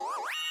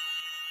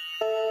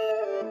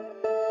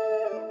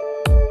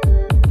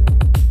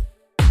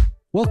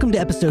Welcome to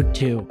episode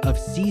 2 of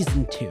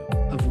season 2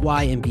 of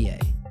Why MBA,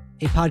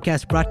 a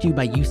podcast brought to you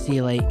by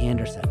UCLA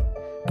Anderson.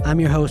 I'm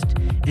your host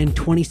and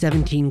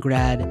 2017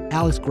 grad,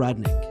 Alex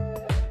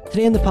Grodnick.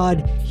 Today on the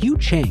pod, Hugh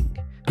Chang,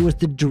 who was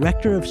the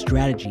director of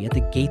strategy at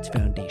the Gates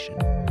Foundation.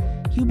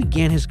 Hugh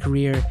began his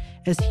career,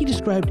 as he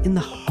described, in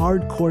the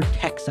hardcore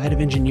tech side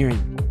of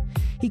engineering.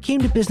 He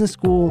came to business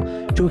school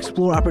to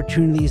explore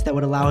opportunities that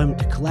would allow him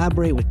to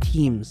collaborate with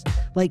teams,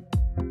 like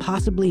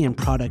possibly in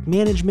product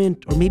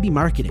management or maybe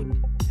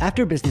marketing.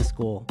 After business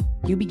school,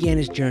 Hugh began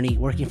his journey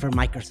working for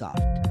Microsoft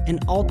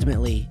and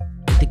ultimately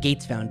the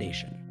Gates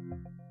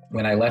Foundation.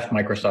 When I left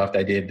Microsoft,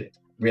 I did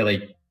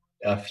really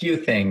a few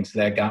things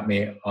that got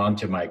me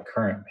onto my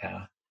current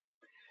path.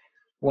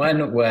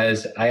 One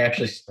was I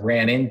actually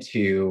ran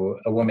into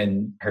a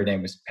woman, her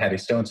name was Patty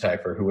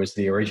Stonecipher, who was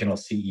the original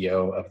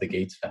CEO of the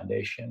Gates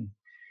Foundation.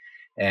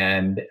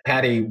 And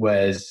Patty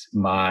was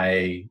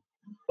my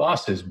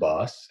boss's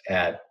boss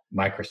at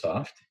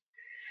Microsoft,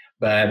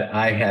 but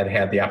I had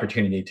had the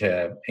opportunity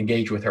to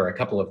engage with her a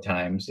couple of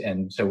times,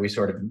 and so we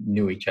sort of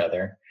knew each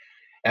other.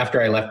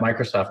 After I left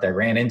Microsoft, I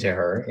ran into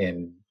her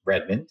in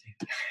Redmond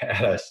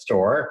at a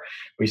store.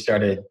 We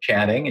started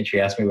chatting, and she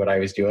asked me what I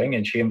was doing,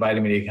 and she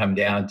invited me to come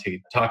down to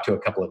talk to a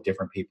couple of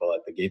different people at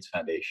the Gates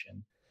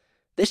Foundation.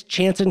 This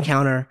chance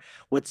encounter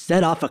would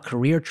set off a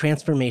career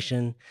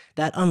transformation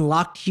that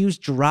unlocked Hugh's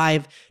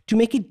drive to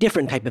make a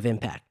different type of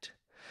impact.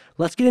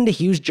 Let's get into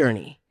Hugh's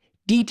journey,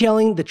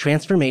 detailing the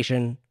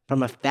transformation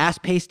from a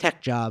fast-paced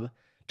tech job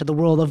to the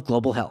world of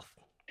global health.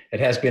 It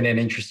has been an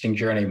interesting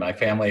journey. My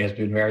family has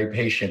been very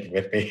patient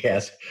with me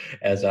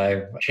as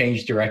I've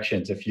changed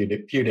directions a few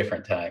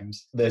different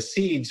times. The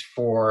seeds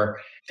for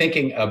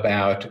thinking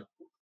about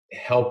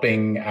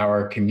helping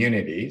our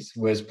communities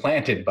was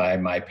planted by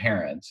my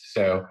parents.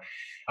 So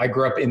I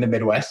grew up in the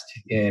Midwest,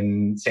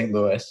 in St.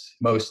 Louis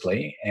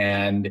mostly,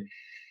 and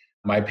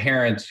my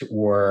parents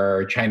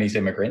were Chinese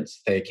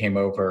immigrants. They came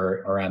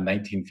over around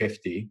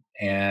 1950.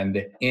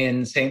 And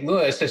in St.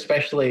 Louis,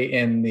 especially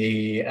in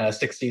the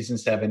 60s and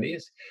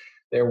 70s,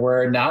 there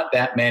were not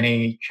that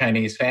many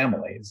Chinese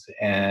families.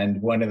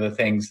 And one of the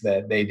things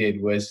that they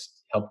did was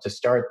help to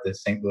start the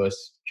St. Louis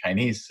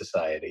Chinese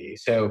Society.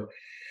 So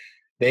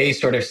they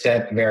sort of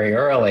set very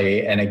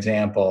early an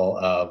example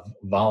of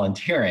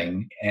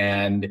volunteering.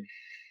 And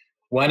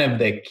one of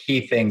the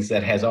key things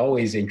that has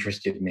always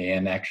interested me,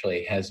 and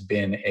actually has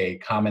been a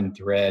common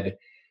thread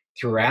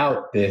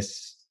throughout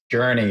this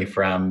journey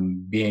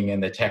from being in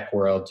the tech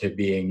world to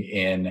being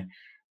in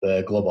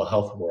the global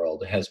health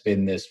world, has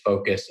been this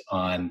focus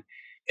on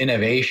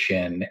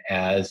innovation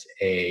as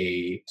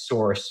a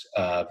source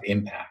of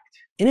impact.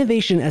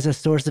 Innovation as a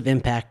source of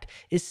impact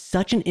is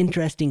such an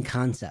interesting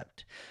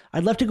concept.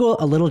 I'd love to go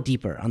a little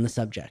deeper on the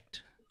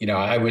subject. You know,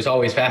 I was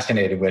always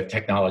fascinated with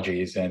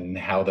technologies and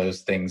how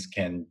those things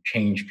can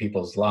change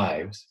people's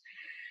lives.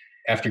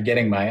 After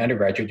getting my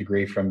undergraduate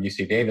degree from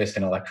UC Davis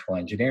in electrical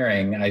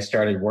engineering, I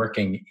started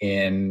working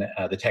in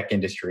the tech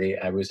industry.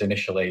 I was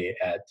initially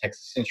at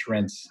Texas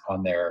Instruments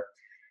on their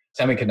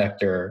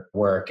semiconductor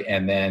work,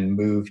 and then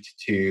moved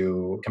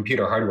to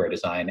computer hardware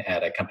design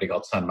at a company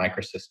called Sun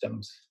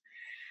Microsystems.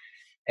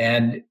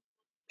 And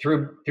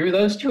through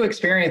those two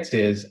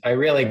experiences, I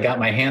really got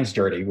my hands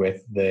dirty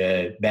with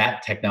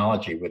that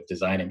technology, with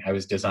designing. I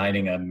was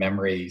designing a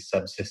memory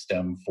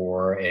subsystem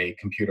for a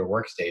computer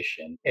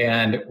workstation,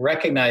 and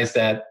recognized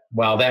that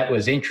while that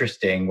was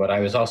interesting, what I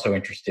was also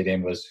interested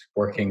in was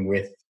working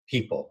with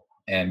people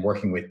and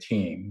working with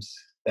teams.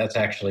 That's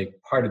actually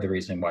part of the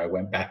reason why I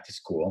went back to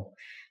school,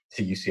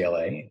 to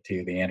UCLA,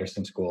 to the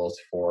Anderson schools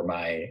for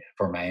my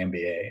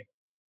MBA.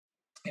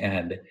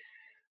 And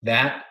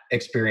that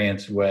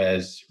experience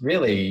was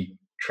really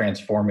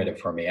transformative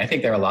for me. I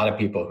think there are a lot of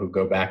people who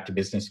go back to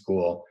business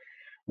school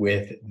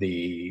with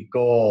the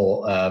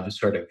goal of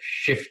sort of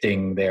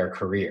shifting their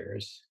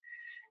careers.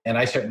 And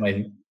I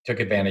certainly took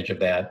advantage of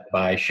that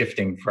by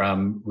shifting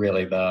from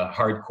really the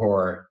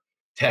hardcore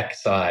tech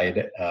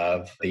side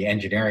of the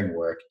engineering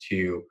work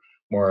to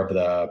more of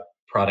the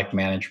product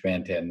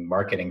management and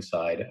marketing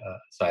side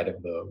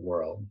of the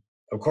world.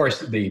 Of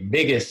course, the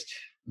biggest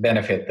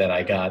benefit that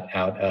I got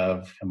out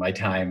of my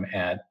time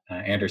at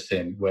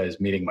Anderson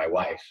was meeting my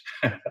wife.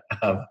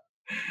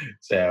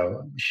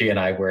 So she and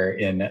I were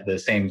in the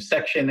same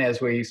section as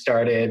we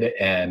started,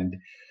 and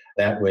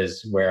that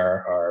was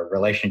where our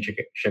relationship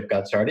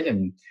got started.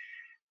 And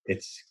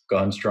it's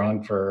gone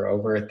strong for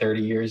over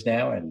 30 years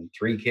now, and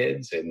 3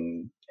 kids,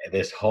 and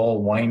this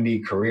whole windy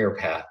career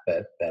path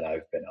that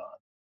I've been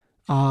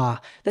on.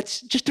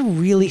 That's just a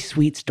really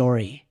sweet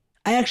story.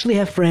 I actually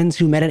have friends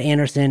who met at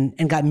Anderson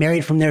and got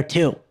married from there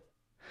too.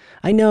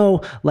 I know,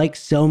 like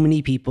so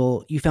many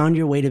people, you found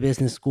your way to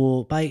business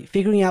school by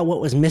figuring out what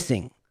was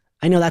missing.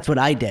 I know that's what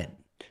I did.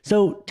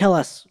 So tell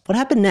us, what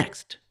happened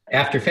next?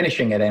 After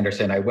finishing at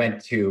Anderson, I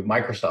went to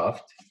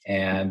Microsoft,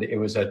 and it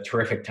was a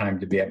terrific time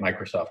to be at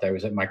Microsoft. I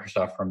was at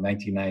Microsoft from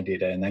 1990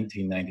 to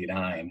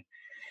 1999,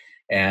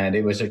 and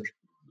it was a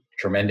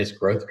tremendous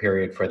growth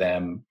period for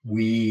them.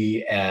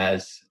 We,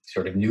 as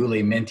sort of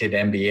newly minted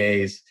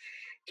MBAs,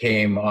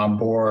 came on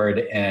board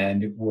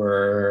and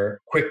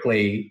were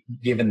quickly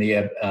given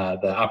the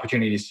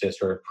opportunities to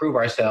sort of prove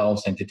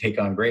ourselves and to take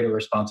on greater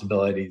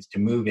responsibilities, to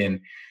move in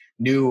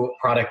new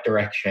product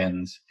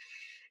directions.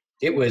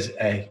 It was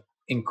an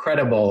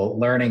incredible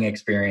learning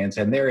experience,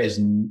 and there is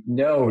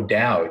no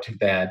doubt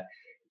that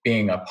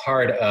being a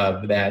part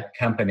of that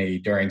company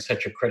during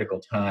such a critical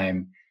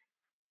time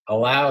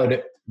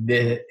allowed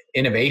the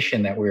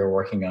innovation that we were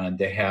working on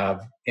to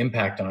have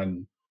impact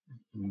on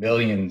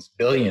millions,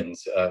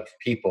 billions of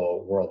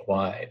people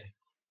worldwide.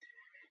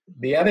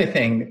 The other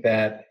thing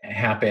that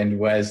happened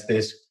was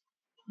this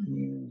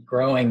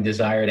growing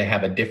desire to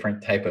have a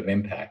different type of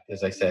impact.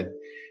 As I said,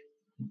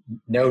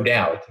 no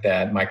doubt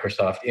that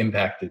Microsoft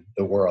impacted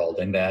the world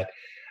and that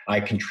I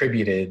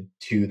contributed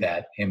to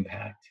that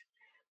impact.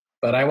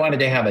 But I wanted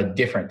to have a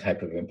different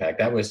type of impact.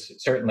 That was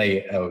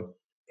certainly an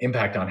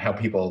impact on how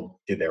people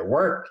did their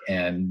work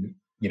and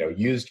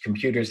used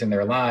computers in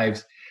their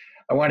lives.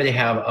 I wanted to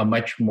have a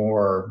much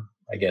more,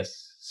 I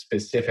guess,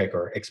 specific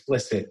or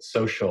explicit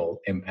social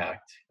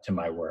impact to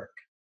my work.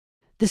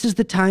 This is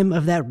the time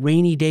of that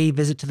rainy day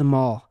visit to the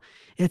mall.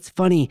 It's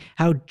funny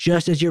how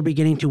just as you're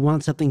beginning to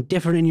want something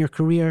different in your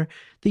career,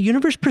 the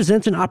universe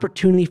presents an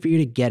opportunity for you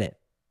to get it.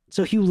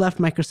 So Hugh left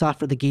Microsoft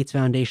for the Gates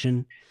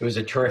Foundation. It was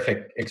a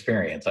terrific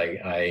experience.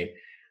 I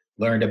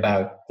learned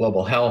about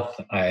global health.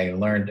 I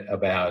learned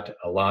about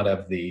a lot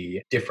of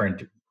the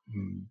different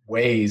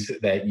ways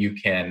that you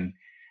can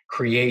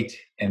create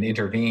and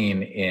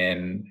intervene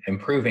in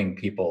improving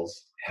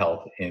people's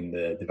health in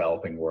the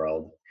developing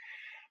world.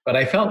 But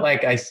I felt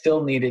like I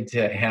still needed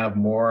to have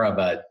more of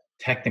a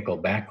technical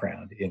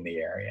background in the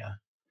area.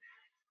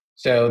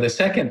 So the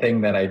second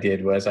thing that I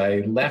did was I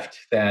left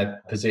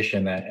that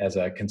position as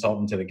a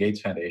consultant to the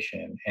Gates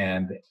Foundation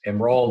and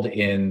enrolled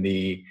in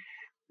the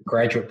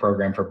graduate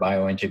program for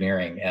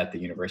bioengineering at the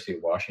University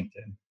of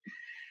Washington.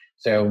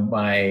 So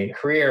my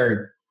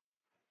career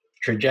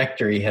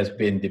trajectory has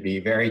been to be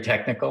very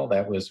technical.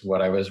 That was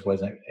what I was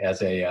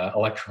as a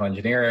electrical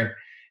engineer,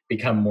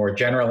 become more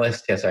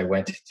generalist as I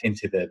went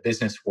into the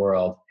business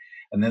world.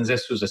 And then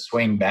this was a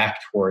swing back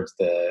towards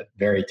the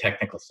very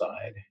technical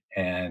side,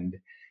 and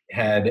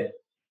had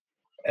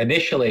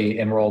initially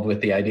enrolled with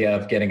the idea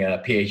of getting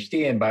a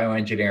PhD in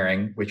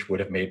bioengineering, which would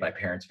have made my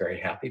parents very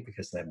happy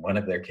because then one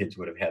of their kids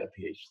would have had a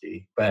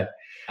PhD. But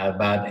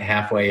about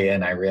halfway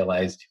in, I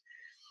realized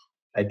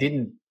I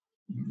didn't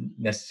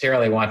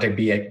necessarily want to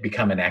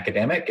become an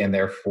academic, and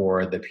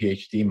therefore the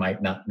PhD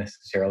might not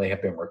necessarily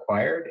have been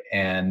required.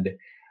 And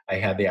I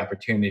had the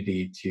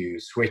opportunity to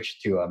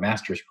switch to a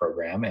master's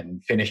program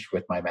and finished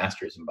with my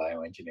master's in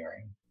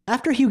bioengineering.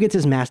 After Hugh gets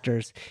his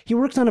master's, he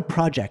works on a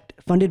project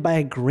funded by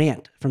a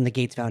grant from the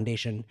Gates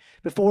Foundation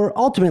before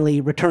ultimately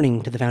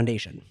returning to the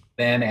foundation.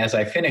 Then as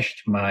I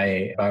finished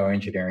my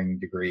bioengineering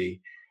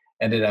degree,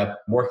 ended up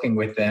working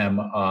with them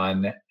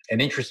on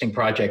an interesting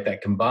project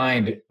that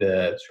combined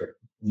the sort of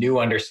new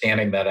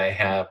understanding that I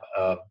have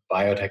of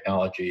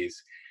biotechnologies,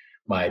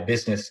 my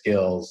business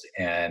skills,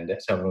 and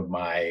some of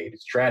my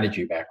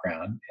strategy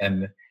background.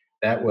 And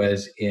that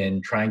was in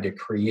trying to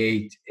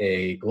create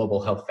a global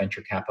health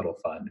venture capital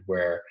fund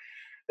where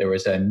there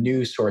was a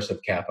new source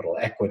of capital,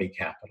 equity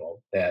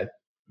capital, that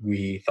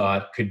we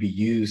thought could be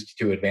used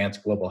to advance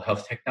global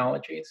health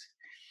technologies.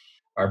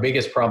 Our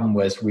biggest problem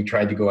was we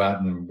tried to go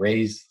out and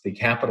raise the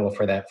capital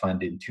for that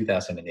fund in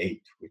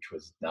 2008, which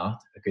was not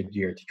a good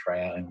year to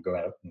try out and go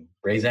out and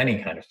raise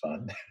any kind of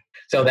fund.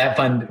 So that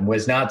fund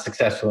was not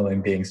successful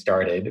in being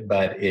started,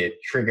 but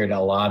it triggered a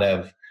lot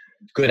of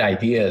good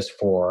ideas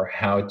for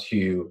how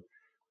to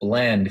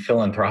blend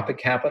philanthropic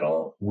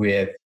capital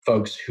with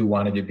folks who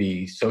wanted to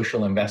be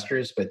social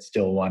investors, but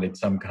still wanted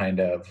some kind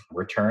of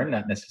return,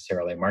 not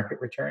necessarily market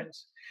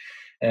returns.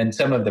 And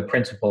some of the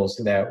principles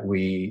that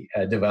we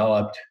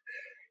developed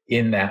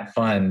in that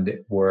fund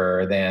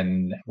were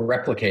then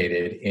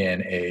replicated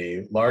in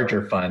a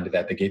larger fund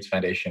that the Gates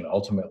Foundation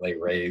ultimately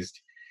raised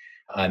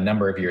a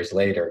number of years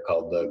later,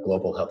 called the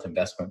Global Health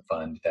Investment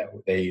Fund, that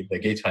the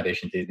Gates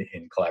Foundation did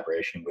in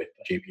collaboration with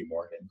JP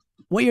Morgan.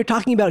 What you're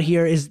talking about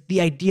here is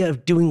the idea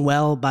of doing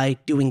well by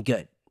doing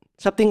good,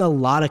 something a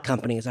lot of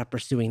companies are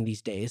pursuing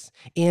these days.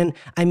 And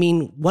I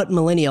mean, what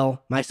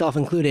millennial, myself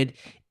included,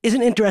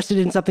 isn't interested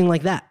in something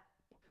like that?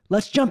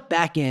 Let's jump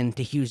back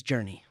into Hugh's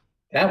journey.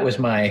 That was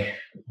my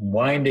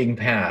winding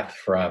path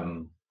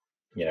from,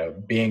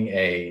 being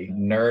a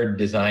nerd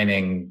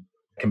designing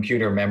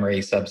computer memory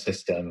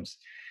subsystems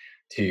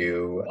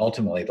to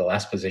ultimately the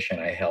last position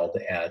I held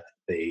at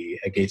the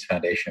Gates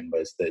Foundation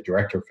was the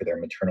director for their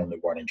maternal,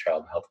 newborn, and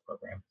child health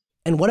program.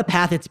 And what a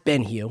path it's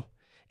been, Hugh.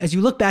 As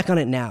you look back on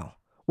it now,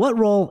 what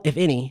role, if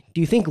any,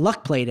 do you think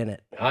luck played in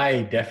it?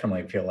 I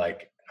definitely feel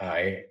like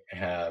I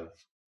have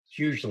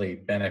hugely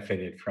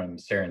benefited from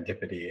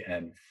serendipity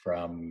and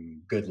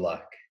from good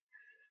luck.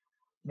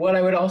 What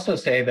I would also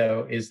say,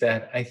 though, is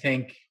that I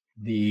think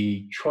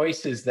the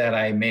choices that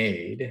I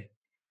made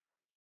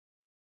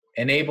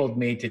enabled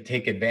me to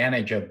take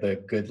advantage of the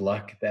good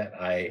luck that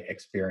I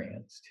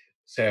experienced.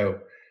 So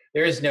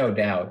there is no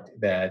doubt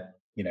that,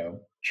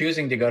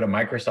 choosing to go to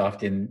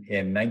Microsoft in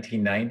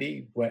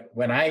 1990.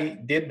 When I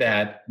did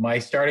that, my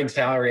starting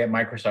salary at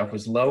Microsoft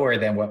was lower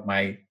than what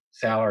my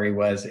salary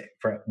was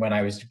for when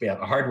I was to be a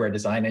hardware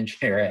design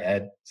engineer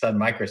at Sun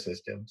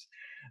Microsystems.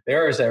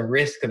 There was a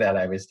risk that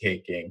I was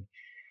taking,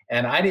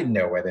 and I didn't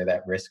know whether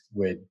that risk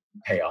would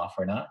pay off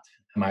or not.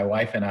 My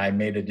wife and I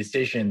made a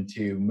decision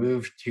to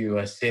move to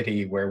a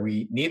city where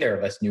neither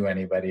of us knew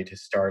anybody to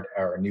start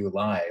our new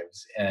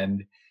lives.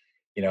 And,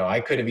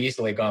 I could have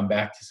easily gone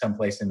back to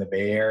someplace in the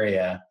Bay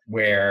Area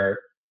where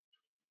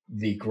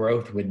the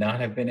growth would not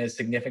have been as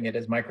significant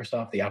as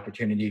Microsoft. The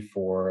opportunity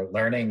for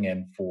learning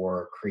and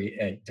for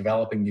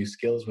developing new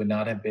skills would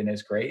not have been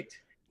as great.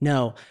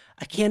 No,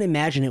 I can't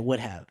imagine it would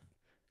have.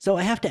 So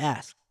I have to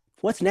ask,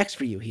 what's next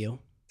for you, Hugh?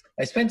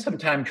 I spent some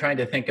time trying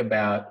to think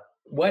about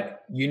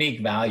what unique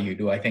value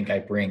do I think I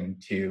bring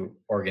to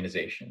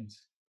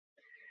organizations?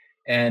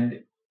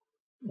 And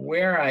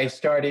where I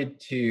started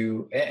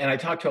to, and I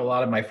talked to a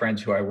lot of my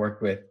friends who I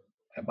worked with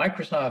at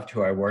Microsoft,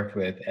 who I worked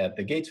with at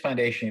the Gates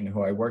Foundation,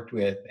 who I worked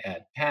with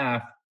at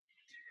Path.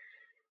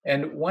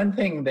 And one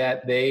thing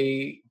that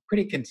they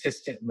pretty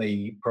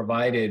consistently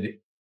provided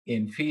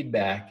in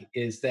feedback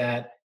is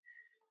that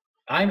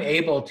I'm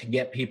able to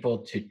get people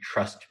to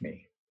trust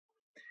me.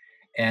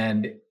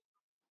 And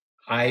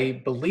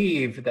I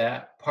believe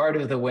that part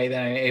of the way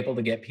that I'm able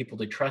to get people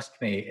to trust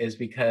me is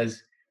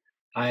because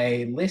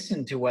I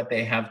listen to what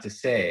they have to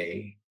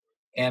say,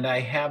 and I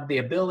have the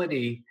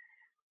ability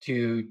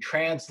to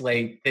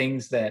translate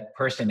things that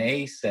person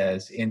A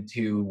says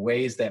into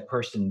ways that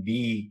person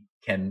B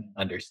can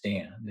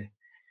understand.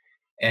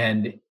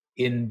 And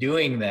in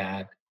doing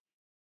that,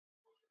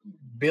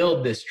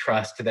 build this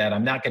trust that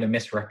I'm not going to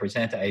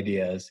misrepresent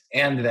ideas,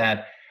 and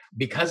that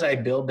because I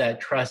build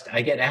that trust,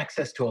 I get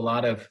access to a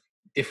lot of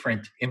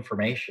different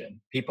information.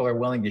 People are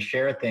willing to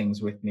share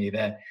things with me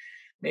that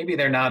maybe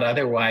they're not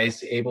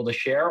otherwise able to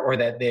share, or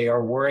that they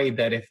are worried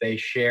that if they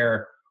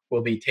share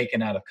will be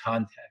taken out of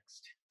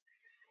context.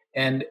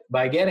 And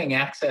by getting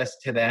access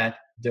to that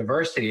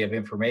diversity of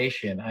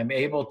information, I'm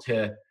able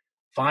to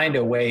find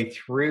a way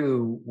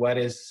through what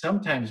is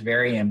sometimes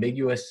very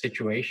ambiguous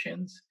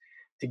situations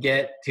to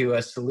get to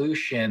a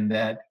solution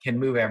that can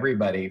move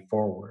everybody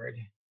forward.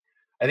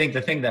 I think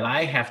the thing that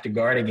I have to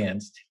guard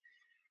against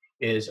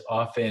is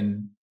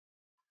often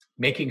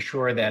making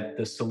sure that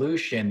the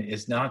solution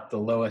is not the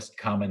lowest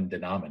common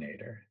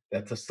denominator,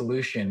 that the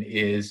solution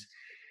is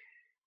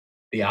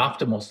the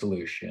optimal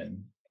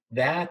solution.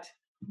 That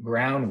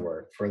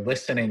groundwork for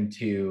listening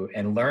to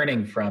and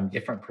learning from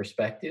different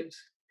perspectives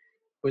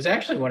was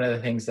actually one of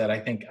the things that I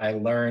think I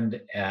learned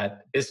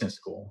at business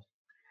school,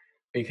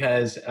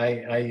 because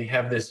I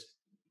have this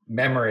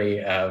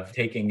memory of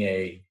taking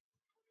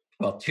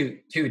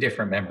two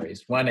different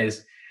memories. One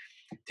is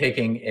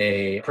taking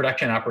a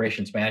production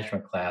operations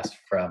management class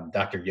from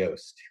Dr.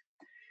 Yost.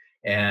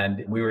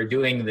 And we were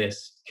doing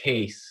this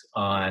case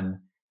on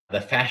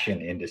the fashion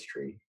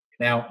industry.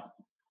 Now,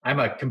 I'm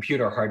a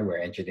computer hardware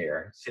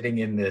engineer sitting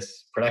in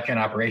this production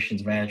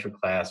operations management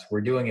class.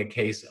 We're doing a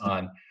case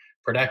on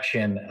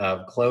production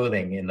of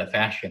clothing in the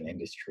fashion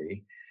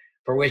industry,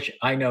 for which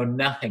I know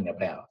nothing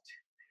about.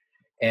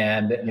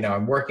 And,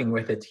 I'm working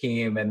with a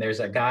team, and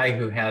there's a guy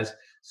who has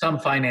some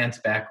finance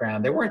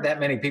background. There weren't that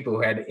many people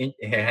who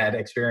had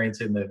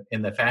experience in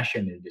the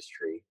fashion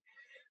industry,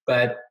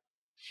 but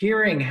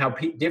hearing how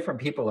different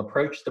people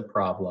approach the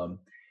problem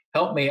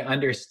helped me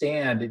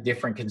understand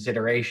different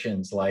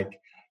considerations, like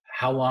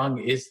how long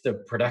is the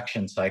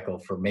production cycle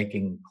for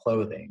making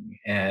clothing?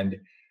 And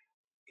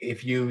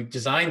if you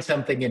design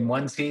something in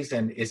one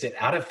season, is it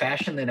out of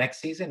fashion the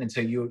next season? And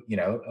so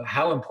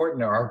how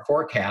important are our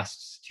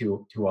forecasts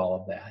to all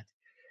of that?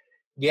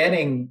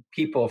 Getting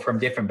people from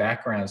different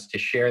backgrounds to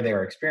share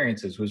their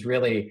experiences was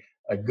really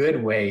a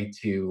good way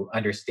to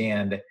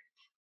understand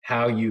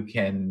how you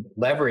can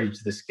leverage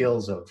the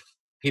skills of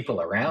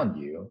people around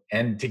you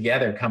and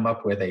together come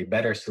up with a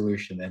better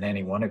solution than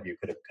any one of you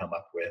could have come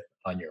up with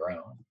on your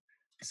own.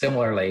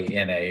 Similarly,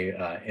 in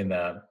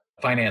the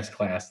finance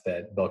class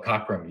that Bill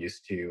Cockrum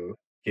used to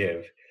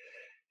give,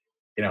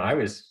 I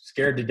was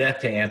scared to death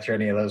to answer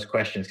any of those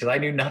questions because I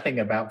knew nothing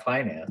about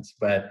finance,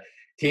 but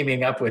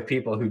teaming up with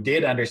people who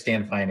did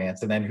understand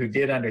finance and then who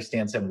did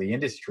understand some of the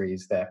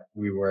industries that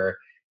we were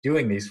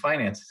doing these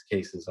finance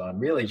cases on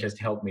really just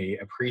helped me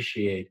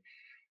appreciate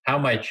how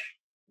much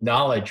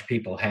knowledge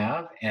people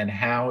have and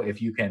how,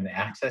 if you can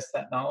access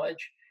that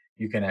knowledge,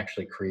 you can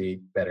actually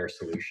create better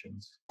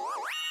solutions.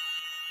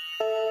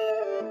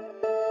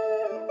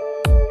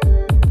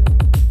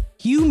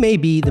 Hugh may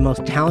be the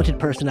most talented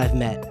person I've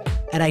met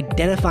at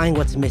identifying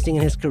what's missing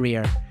in his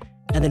career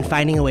and then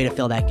finding a way to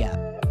fill that gap.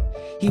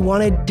 He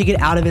wanted to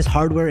get out of his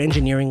hardware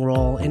engineering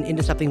role and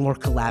into something more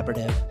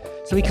collaborative,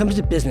 so he comes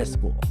to business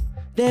school.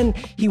 Then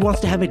he wants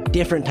to have a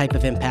different type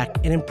of impact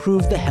and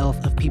improve the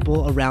health of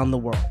people around the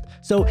world.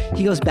 So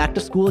he goes back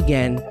to school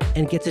again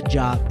and gets a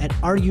job at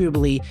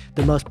arguably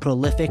the most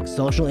prolific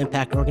social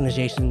impact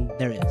organization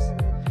there is.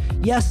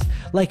 Yes,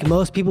 like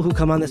most people who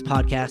come on this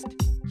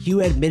podcast,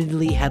 Hugh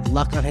admittedly had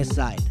luck on his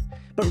side,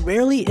 but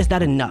rarely is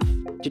that enough.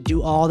 to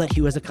do all that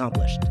Hugh has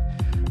accomplished.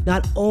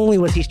 Not only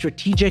was he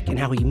strategic in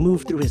how he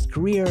moved through his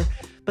career,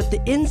 but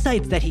the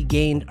insights that he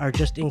gained are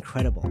just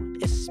incredible,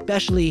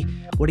 especially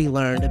what he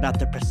learned about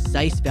the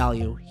precise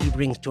value he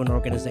brings to an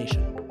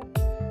organization.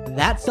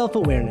 That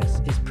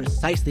self-awareness is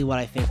precisely what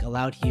I think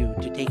allowed Hugh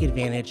to take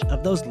advantage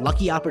of those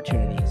lucky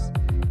opportunities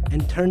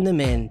and turn them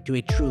into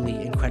a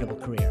truly incredible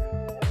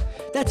career.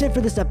 That's it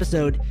for this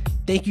episode.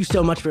 Thank you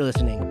so much for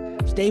listening.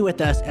 Stay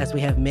with us as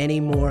we have many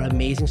more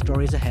amazing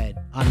stories ahead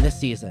on this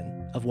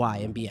season of Why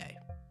MBA.